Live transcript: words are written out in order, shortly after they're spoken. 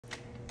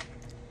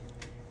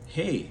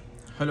Hey,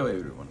 hello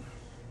everyone.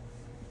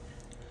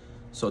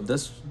 So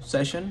this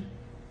session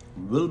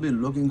will be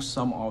looking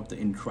some of the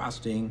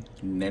interesting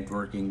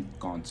networking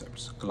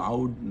concepts,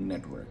 cloud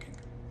networking.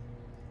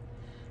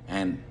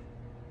 And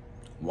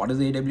what is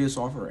AWS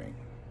offering?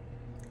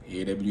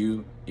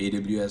 AWS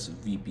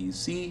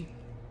VPC,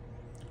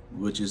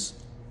 which is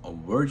a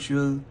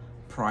virtual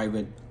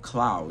private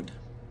cloud,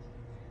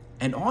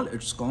 and all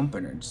its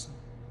components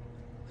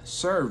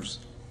serves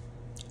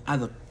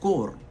as a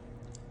core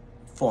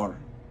for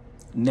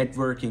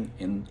networking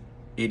in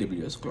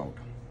AWS Cloud.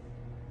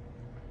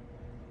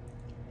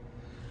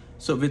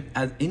 So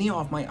as any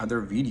of my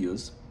other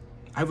videos,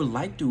 I would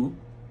like to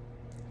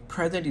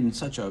present in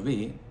such a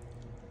way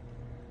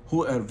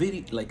who are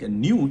very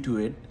new to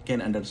it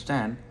can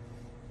understand,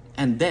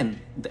 and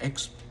then the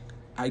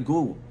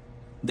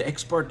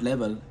expert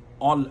level,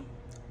 all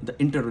the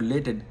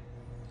interrelated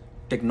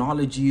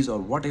technologies or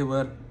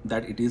whatever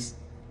that it is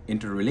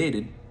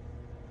interrelated,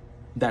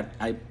 that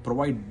I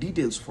provide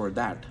details for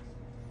that,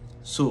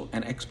 so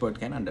an expert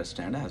can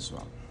understand as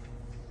well.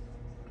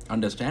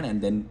 Understand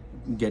and then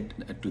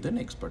get to the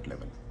expert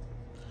level.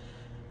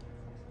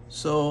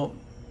 So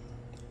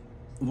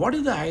what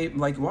is the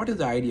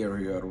idea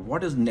here?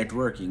 What is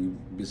networking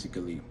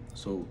basically?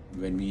 So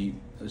when we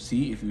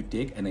see, if you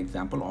take an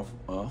example of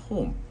a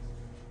home,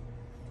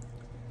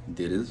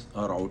 there is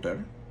a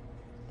router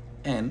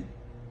and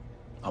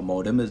a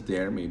modem is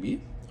there,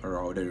 maybe a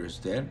router is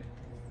there.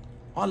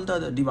 All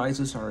the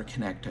devices are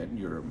connected.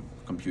 Your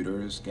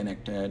computer is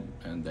connected,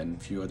 and then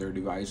few other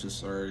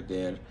devices are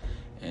there,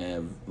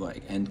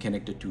 and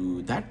connected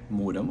to that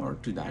modem or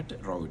to that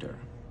router.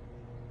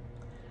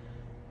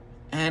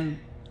 And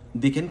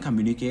they can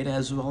communicate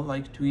as well,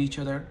 to each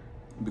other,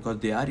 because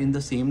they are in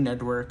the same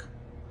network.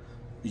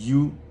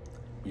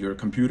 Your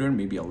computer,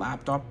 maybe a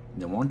laptop,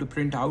 they want to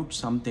print out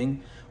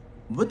something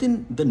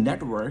within the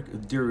network.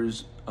 If there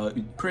is a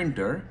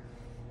printer,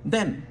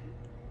 then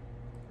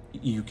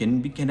you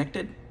can be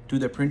connected to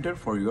the printer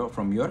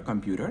from your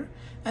computer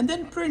and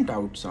then print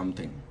out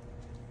something.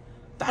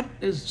 That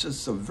is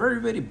just a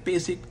very, very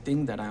basic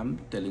thing that I'm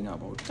telling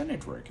about the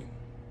networking.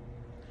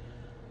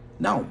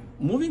 Now,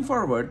 moving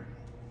forward,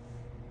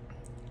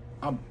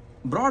 a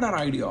broader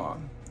idea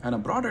and a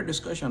broader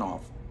discussion of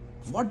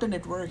what the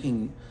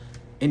networking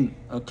in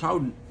a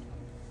cloud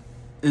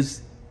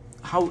is,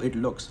 how it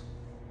looks.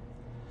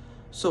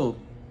 So,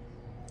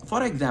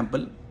 for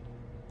example,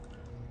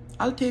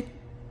 I'll take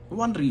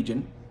one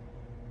region,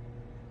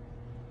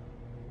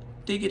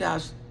 take it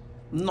as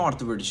North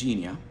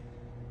Virginia,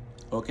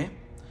 okay,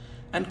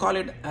 and call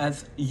it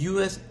as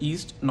US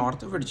East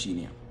North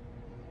Virginia.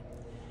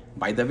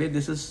 By the way,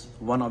 this is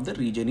one of the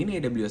region in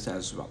AWS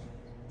as well,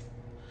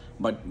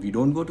 but we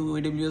don't go to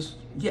AWS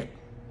yet.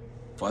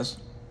 First,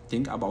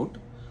 think about,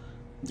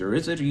 there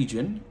is a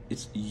region,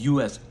 it's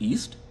US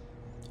East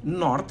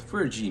North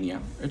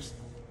Virginia.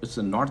 It's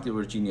a North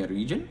Virginia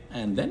region,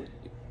 and then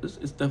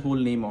it's the whole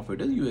name of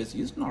it is US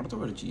East North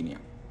Virginia.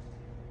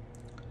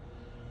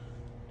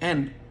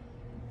 And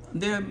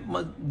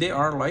there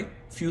are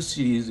few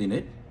cities in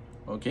it,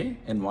 okay,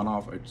 and one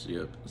of its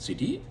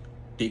city,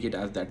 take it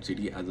as that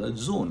city as a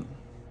zone.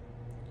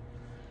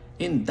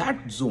 In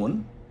that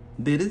zone,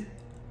 there is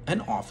an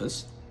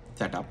office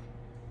set up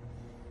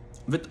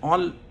with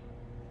all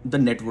the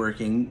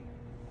networking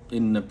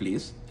in a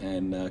place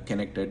and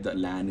connected. The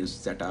LAN is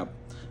set up,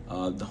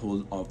 the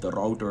whole of the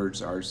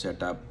routers are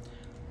set up,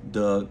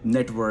 the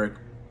network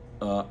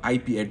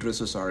IP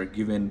addresses are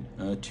given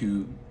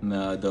to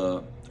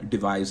the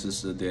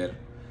devices there,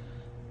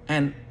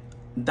 and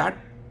that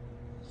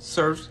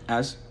serves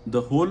as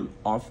the whole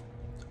of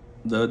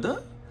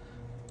the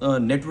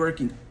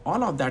networking.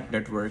 All of that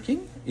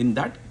networking in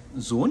that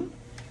zone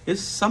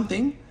is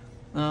something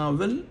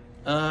will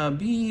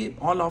be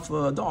all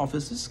of the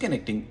offices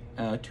connecting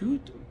to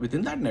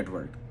within that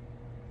network,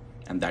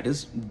 and that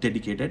is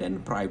dedicated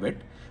and private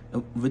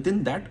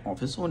within that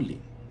office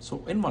only.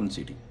 So in one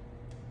city,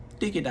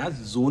 take it as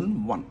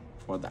zone 1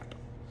 for that.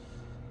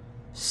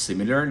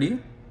 Similarly,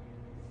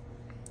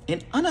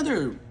 in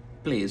another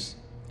place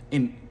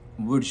in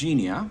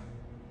Virginia,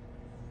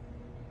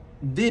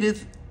 there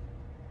is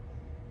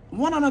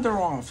one another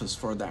office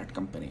for that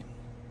company,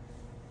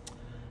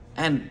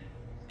 and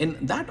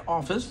in that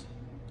office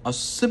a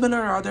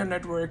similar other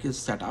network is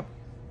set up.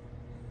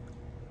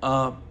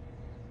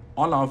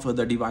 All of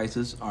the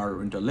devices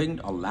are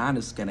interlinked, a LAN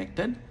is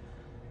connected,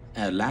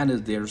 a LAN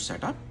is there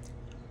set up,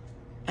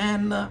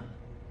 and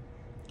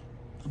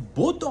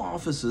both the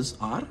offices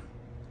are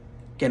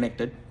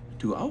connected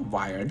to a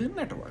wired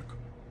network.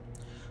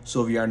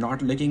 So we are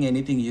not looking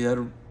anything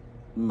here,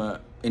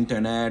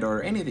 internet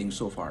or anything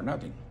so far,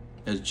 nothing.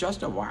 It's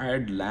just a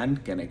wired LAN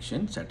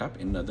connection set up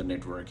in the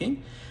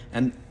networking,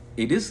 and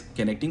it is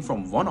connecting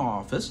from one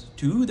office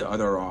to the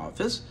other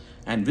office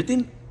and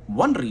within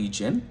one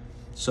region.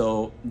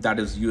 So that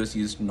is US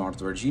East North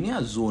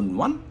Virginia, zone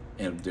 1,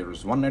 and there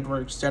is one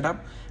network set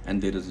up,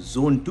 and there is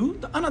zone 2,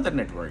 the another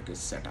network is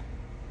set up.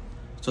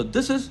 So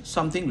this is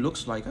something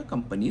looks like a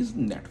company's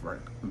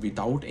network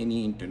without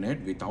any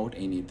internet, without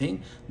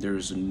anything. There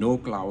is no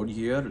cloud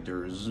here,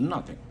 there is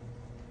nothing.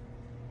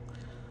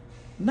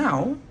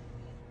 Now,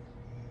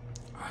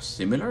 a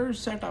similar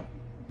setup,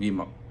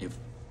 if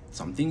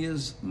something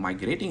is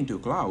migrating to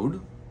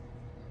cloud,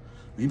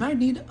 we might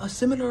need a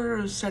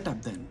similar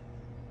setup then.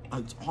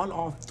 All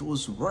of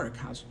those work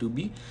has to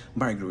be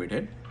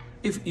migrated.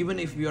 Even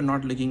if we are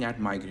not looking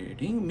at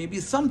migrating, maybe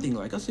something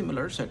like a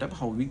similar setup,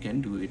 how we can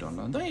do it on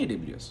the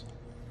AWS.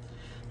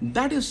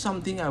 That is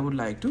something I would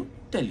like to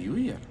tell you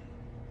here.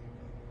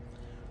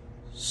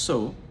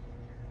 So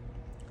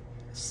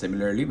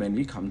similarly, when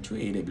we come to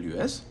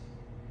AWS,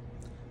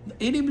 the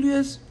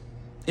AWS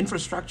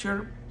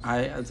infrastructure,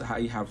 as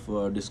I have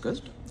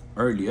discussed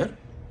earlier,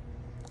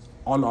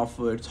 all of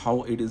it,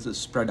 how it is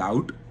spread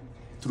out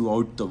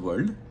throughout the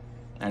world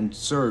and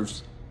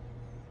serves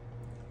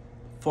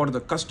for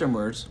the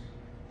customers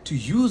to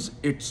use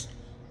its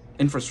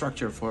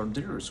infrastructure for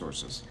their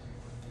resources.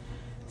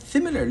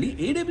 Similarly,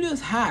 AWS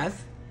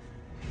has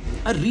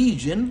a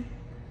region,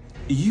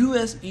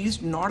 US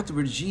East North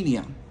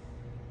Virginia.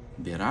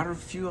 There are a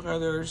few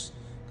others.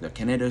 The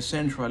Canada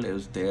Central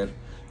is there,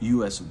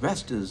 US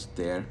West is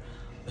there.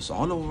 It's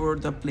all over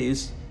the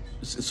place.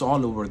 It's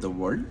all over the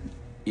world.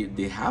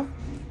 They have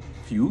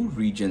few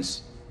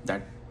regions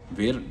that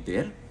where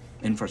their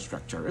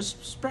infrastructure is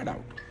spread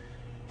out.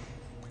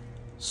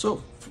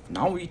 So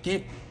now we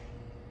take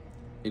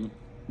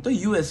the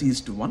US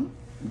East one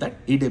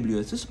that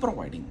AWS is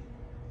providing.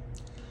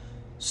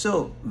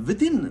 So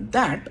within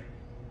that,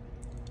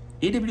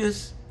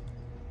 AWS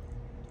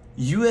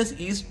US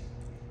East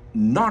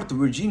North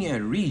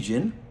Virginia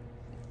region,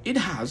 it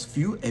has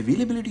few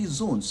availability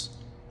zones.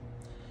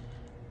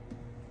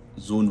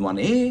 Zone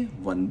 1A,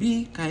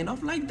 1B, kind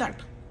of like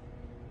that.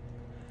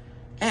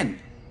 And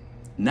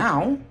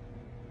now,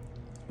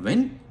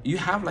 when you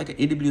have like a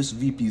AWS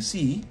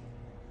VPC,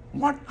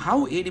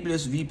 how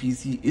AWS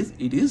VPC is,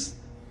 it is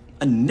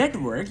a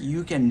network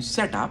you can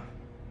set up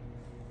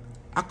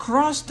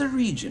across the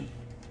region.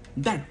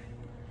 That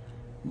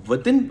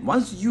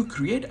once you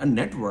create a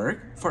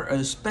network for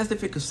a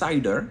specific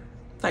CIDR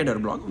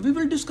block, we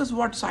will discuss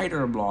what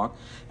CIDR block,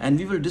 and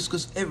we will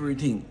discuss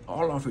everything,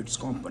 all of its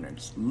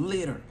components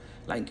later.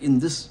 Like in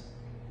this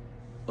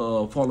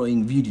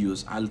following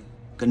videos, I'll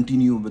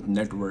continue with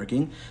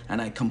networking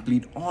and I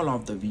complete all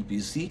of the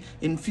VPC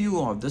in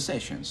few of the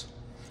sessions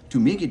to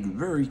make it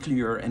very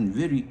clear and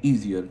very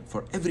easier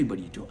for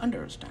everybody to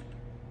understand.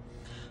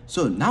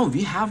 So now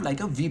we have like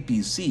a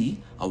VPC,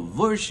 a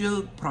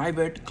virtual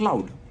private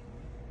cloud.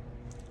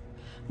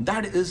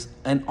 That is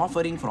an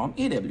offering from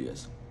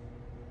AWS.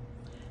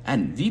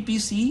 And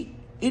VPC,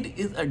 it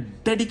is a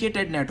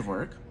dedicated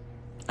network,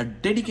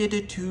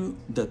 dedicated to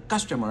the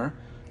customer,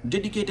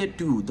 dedicated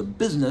to the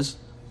business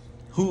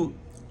who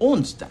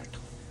owns that.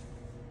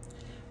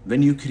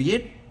 When you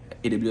create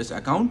AWS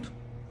account,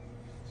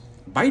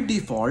 by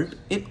default,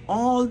 in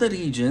all the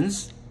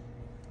regions,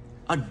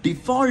 a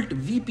default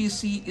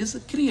VPC is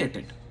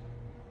created.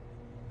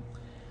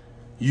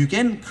 You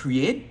can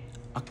create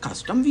a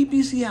custom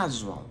VPC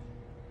as well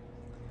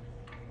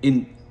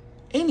in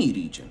any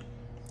region.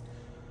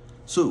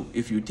 So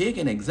if you take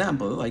an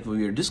example, like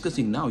we are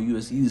discussing now,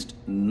 US East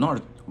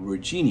North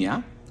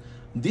Virginia,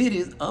 there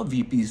is a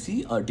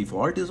VPC, a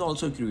default is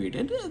also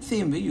created.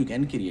 Same way you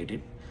can create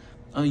it,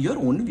 your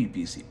own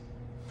VPC.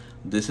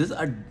 A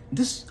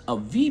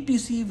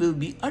VPC will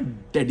be a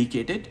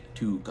dedicated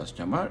to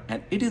customer,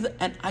 and it is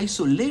an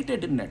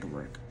isolated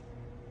network.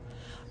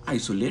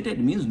 Isolated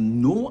means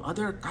no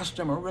other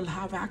customer will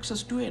have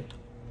access to it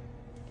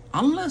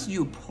unless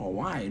you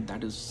provide.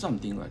 That is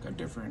something like a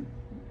different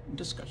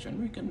discussion,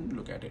 we can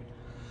look at it.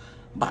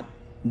 But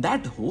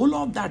that whole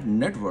of that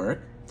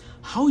network,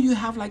 how you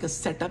have like a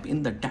setup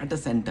in the data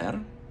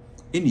center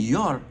in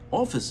your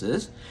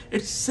offices,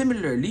 it's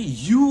similarly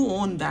you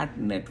own that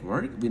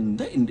network in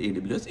the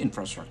AWS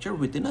infrastructure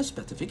within a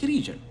specific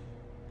region.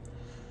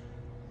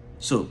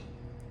 So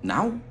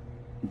now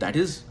that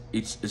is,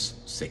 it's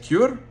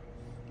secure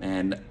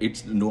and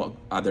it's no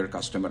other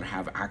customer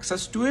have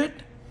access to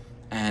it,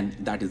 and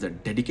that is a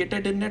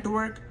dedicated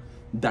network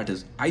that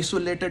is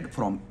isolated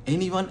from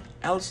anyone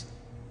else.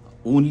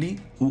 Only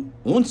who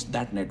owns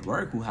that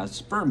network, who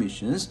has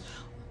permissions,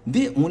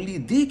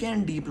 they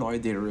can deploy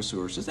their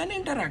resources and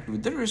interact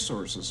with the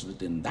resources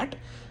within that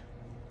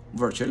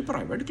virtual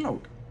private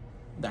cloud.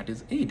 That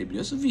is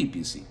AWS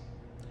VPC.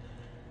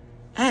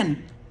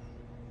 And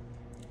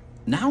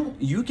now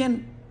you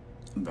can,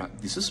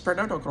 this is spread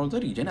out across the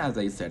region, as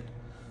I said.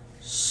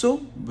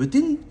 So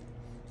within,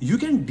 you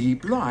can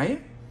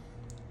deploy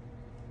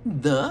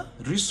the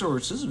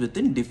resources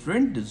within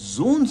different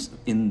zones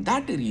in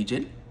that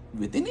region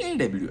within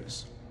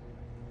AWS.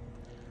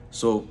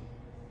 So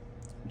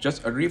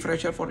just a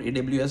refresher for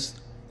AWS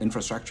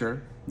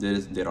infrastructure,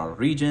 there are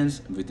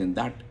regions within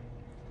that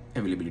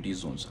availability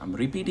zones. I'm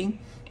repeating,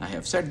 I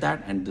have said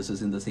that, and this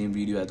is in the same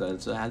video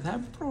as I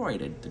have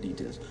provided the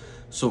details.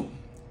 So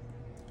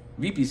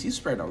VPC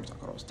spread out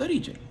across the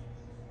region.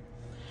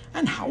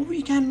 And how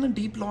we can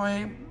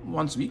deploy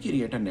once we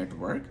create a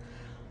network,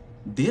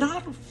 there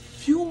are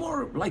few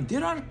more, like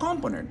there are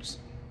components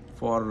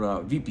for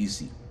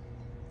VPC.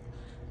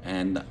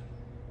 And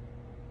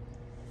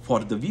for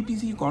the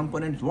VPC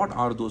components, what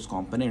are those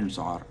components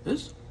are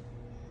is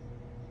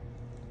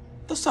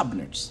the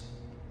subnets,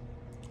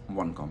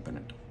 one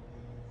component.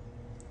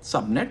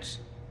 Subnets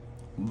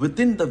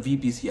within the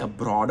VPC, a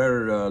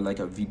broader like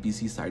a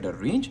VPC CIDR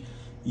range,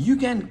 you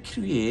can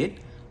create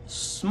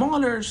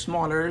smaller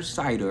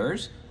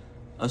CIDRs,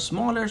 a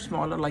smaller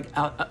like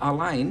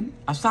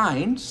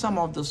assign some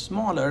of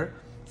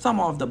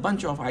the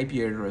bunch of IP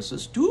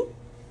addresses to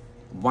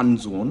one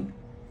zone,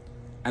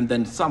 and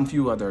then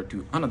few other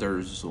to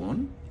another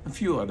zone, a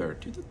few other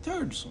to the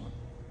third zone.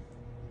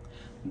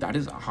 That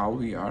is how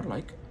we are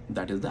like,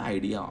 that is the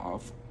idea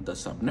of the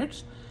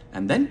subnets.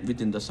 And then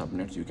within the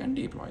subnets, you can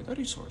deploy the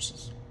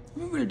resources.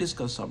 We will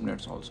discuss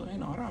subnets also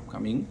in our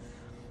upcoming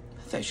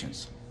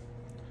sessions.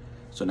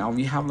 So now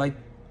we have like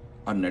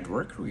a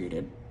network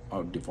created,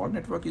 or default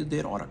network is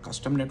there, or a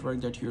custom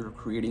network that you're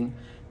creating,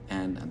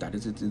 and that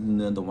is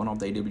in the one of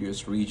the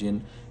AWS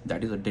region.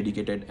 That is a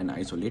dedicated and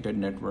isolated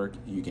network.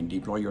 You can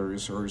deploy your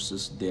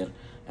resources there.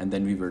 And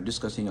then we were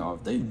discussing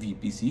of the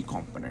VPC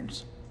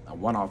components.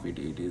 One of it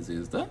is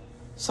the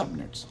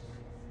subnets.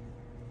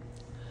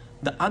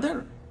 The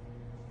other,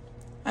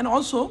 and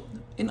also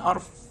in our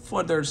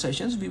further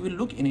sessions, we will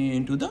look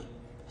into the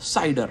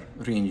CIDR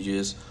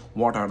ranges.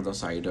 What are the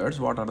CIDRs?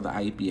 What are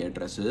the IP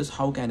addresses?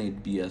 How can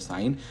it be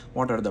assigned?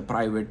 What are the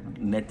private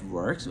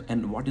networks?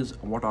 And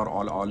what are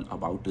all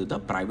about the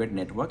private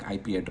network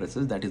IP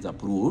addresses that is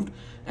approved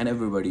and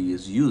everybody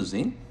is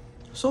using?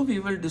 So we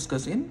will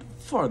discuss in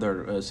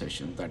further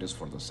sessions, that is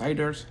for the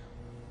CIDRs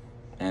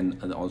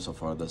and also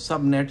for the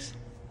subnets.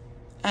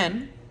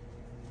 And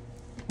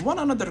one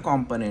another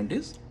component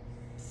is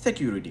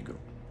security group.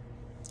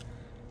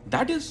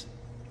 That is,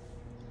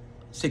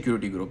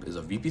 security group is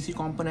a VPC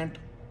component.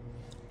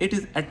 It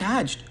is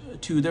attached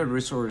to the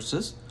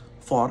resources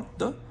for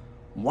the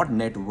what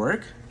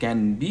network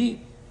can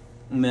be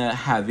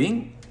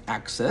having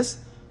access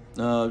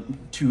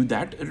to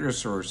that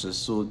resources.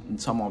 So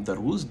some of the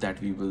rules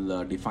that we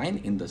will define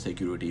in the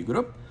security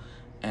group,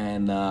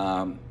 and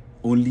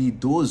only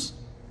those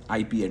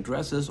IP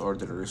addresses or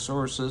the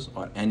resources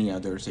or any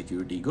other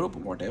security group,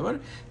 whatever,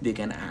 they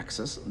can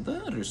access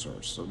the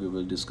resource. So we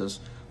will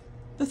discuss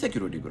the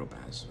security group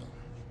as well.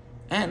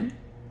 And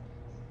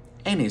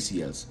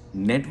NACLs,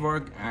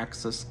 Network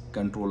Access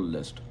Control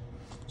List.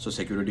 So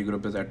security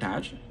group is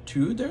attached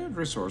to the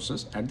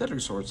resources at the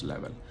resource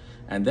level,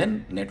 and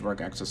then network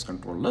access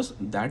control list,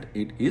 that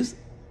it is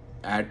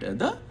at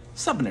the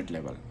subnet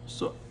level.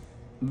 So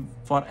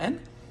for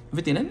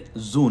within a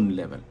zone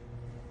level.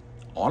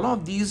 All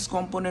of these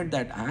components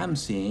that I am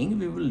saying,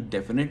 we will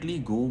definitely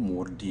go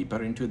more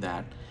deeper into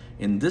that.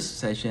 In this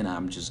session,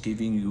 I'm just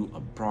giving you a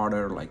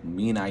broader like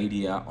main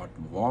idea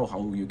of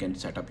how you can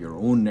set up your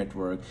own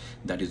network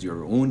that is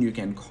your own, you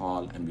can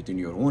call, and within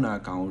your own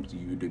account,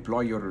 you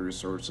deploy your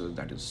resources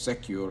that is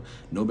secure.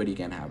 Nobody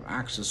can have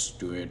access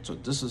to it. So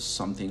this is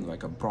something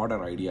like a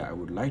broader idea I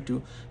would like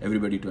to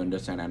everybody to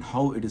understand, and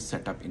how it is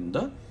set up in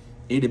the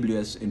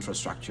AWS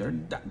infrastructure.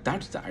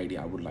 That's the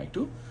idea I would like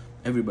to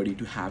everybody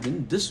to have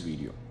in this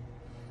video.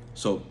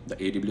 So the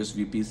AWS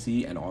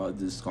VPC and all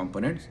these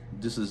components,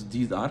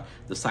 these are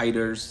the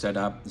CIDRs,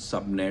 setup,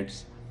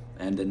 subnets,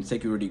 and then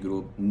security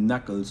group,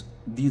 knuckles.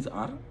 These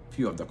are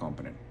few of the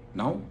components.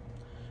 Now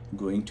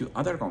going to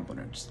other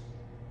components.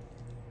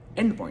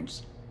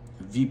 Endpoints,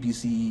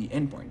 VPC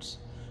endpoints.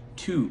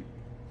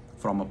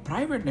 From a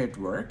private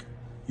network,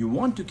 you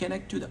want to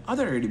connect to the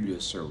other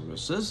AWS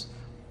services.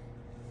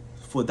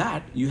 For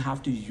that, you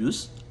have to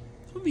use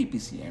a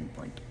VPC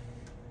endpoint.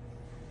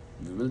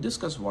 We will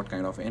discuss what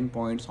kind of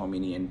endpoints, how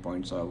many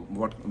endpoints are,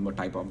 what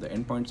type of the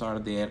endpoints are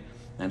there,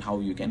 and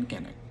how you can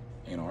connect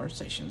in our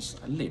sessions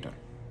later.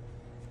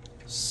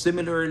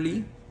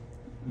 Similarly,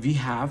 we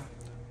have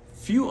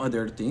few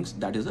other things,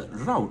 that is a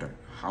router.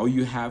 How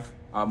you have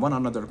one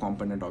another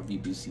component of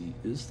VPC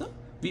is the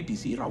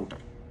VPC router.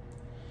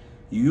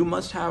 You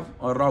must have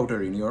a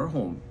router in your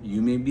home.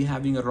 You may be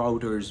having a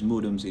routers,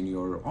 modems in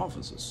your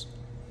offices,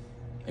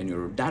 in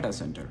your data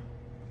center.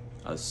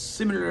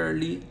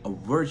 Similarly, a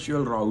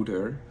virtual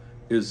router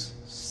is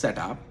set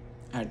up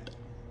at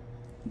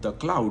the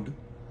cloud,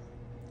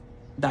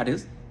 that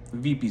is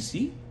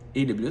VPC,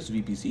 AWS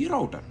VPC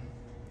router.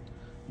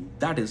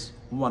 That is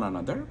one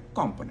another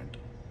component.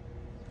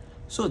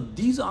 So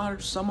these are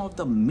some of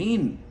the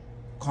main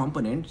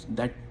components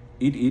that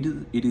it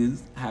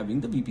is having,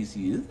 the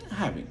VPC is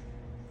having.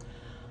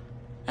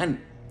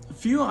 And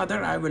few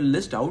other I will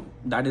list out,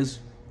 that is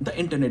the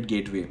internet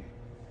gateway.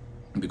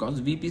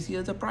 Because VPC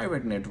is a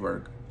private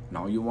network.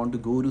 Now you want to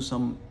go to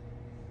some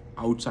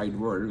outside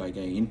world like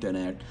an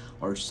internet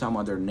or some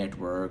other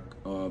network,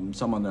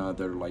 some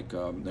other like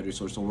a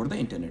resource over the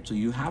internet. So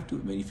you have to,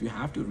 if you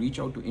have to reach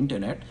out to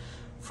internet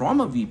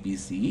from a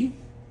VPC,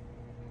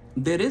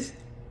 there is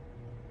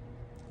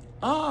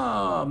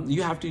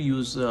you have to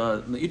use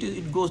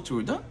it goes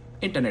through the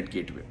internet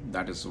gateway.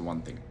 That is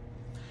one thing.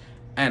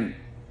 And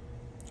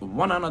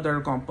one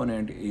another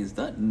component is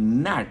the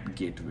NAT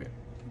gateway.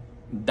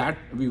 That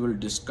we will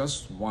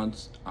discuss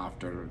once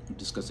after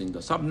discussing the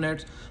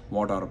subnets,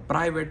 what are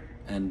private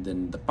and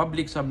then the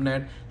public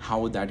subnet,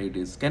 how that it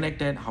is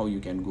connected, how you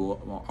can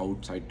go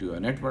outside to a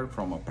network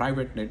from a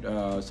private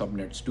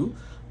subnets to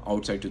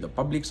outside to the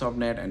public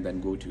subnet and then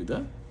go to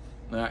the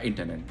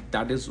internet.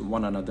 That is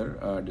one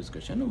another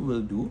discussion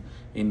we'll do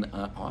in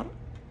our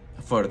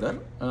further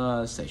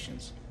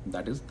sessions.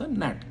 That is the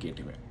NAT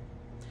gateway.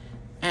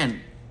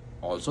 And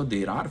also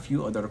there are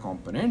few other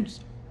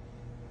components,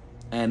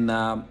 and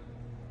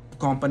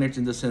components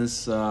in the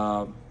sense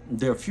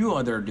there are few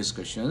other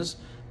discussions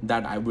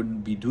that I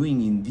would be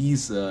doing in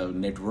these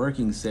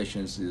networking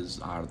sessions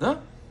are the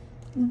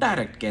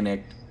direct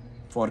connect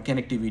for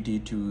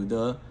connectivity to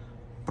the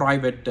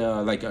private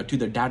to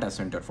the data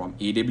center from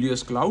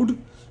AWS cloud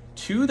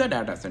to the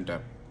data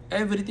center.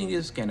 Everything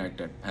is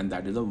connected, and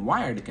that is a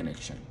wired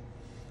connection.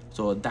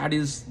 So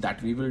that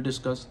we will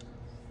discuss.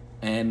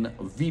 And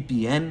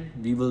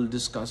VPN, we will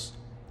discuss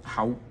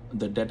how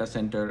the data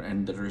center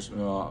and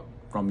the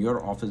from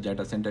your office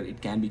data center,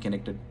 it can be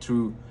connected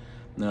through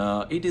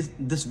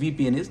this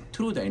VPN is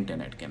through the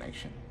internet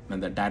connection,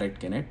 and the direct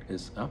connect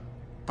is a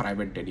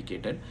private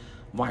dedicated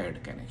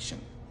wired connection.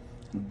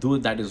 Though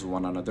that is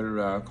one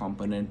another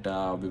component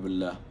we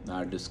will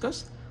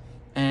discuss.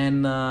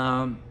 And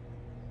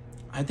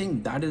I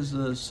think that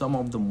is some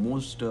of the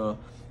most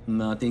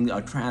thing.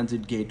 A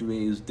transit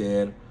gateway is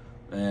there.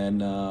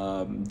 And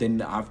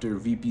then after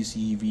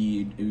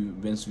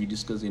VPC, once we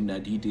discuss in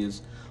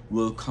details,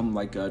 will come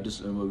like we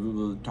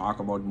will talk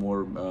about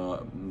more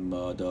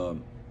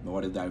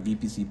what is that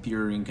VPC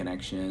peering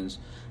connections,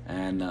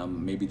 and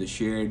maybe the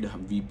shared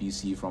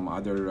VPC from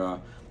other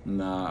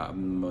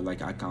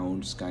like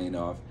accounts kind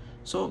of.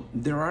 So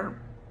there are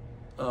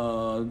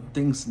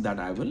things that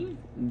I will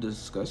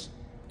discuss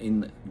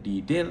in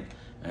detail,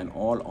 and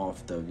all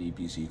of the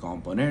VPC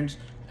components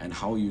and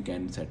how you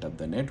can set up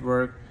the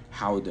network,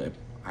 how the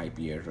IP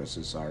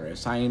addresses are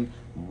assigned,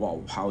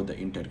 how the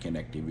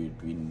interconnectivity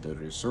between the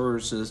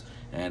resources,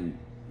 and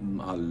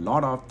a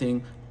lot of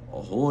things,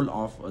 a whole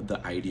of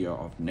the idea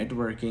of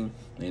networking,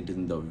 and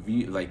in the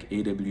like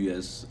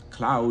AWS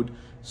cloud.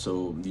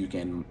 So you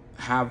can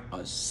have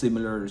a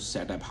similar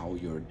setup how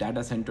your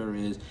data center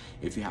is.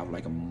 If you have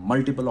like a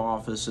multiple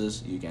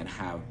offices, you can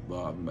have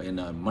in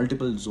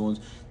multiple zones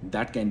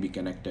that can be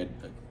connected,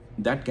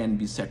 that can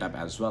be set up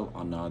as well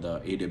on the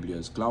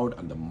AWS cloud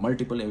and the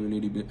multiple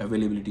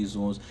availability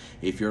zones.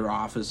 If your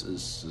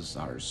offices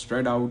are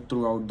spread out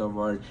throughout the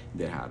world,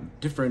 they have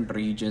different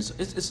regions.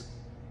 It's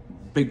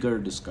bigger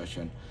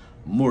discussion,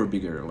 more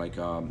bigger,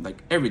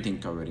 like everything,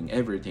 covering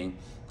everything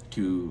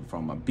to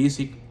from a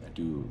basic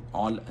to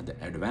all at the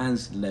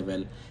advanced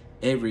level,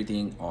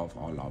 everything of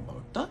all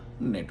about the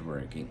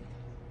networking.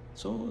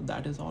 So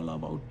that is all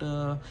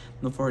about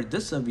for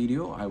this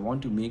video. I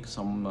want to make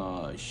some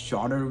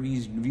shorter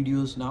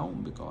videos now,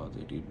 because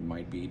it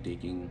might be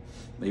taking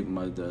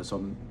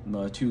some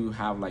to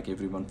have like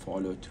everyone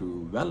follow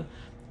through well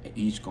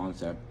each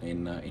concept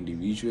in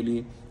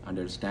individually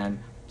understand.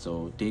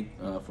 So take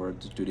for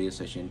today's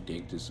session,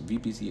 take this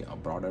VPC, a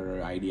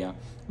broader idea.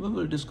 We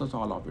will discuss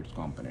all of its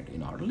component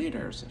in our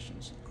later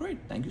sessions. Great,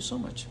 thank you so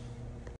much.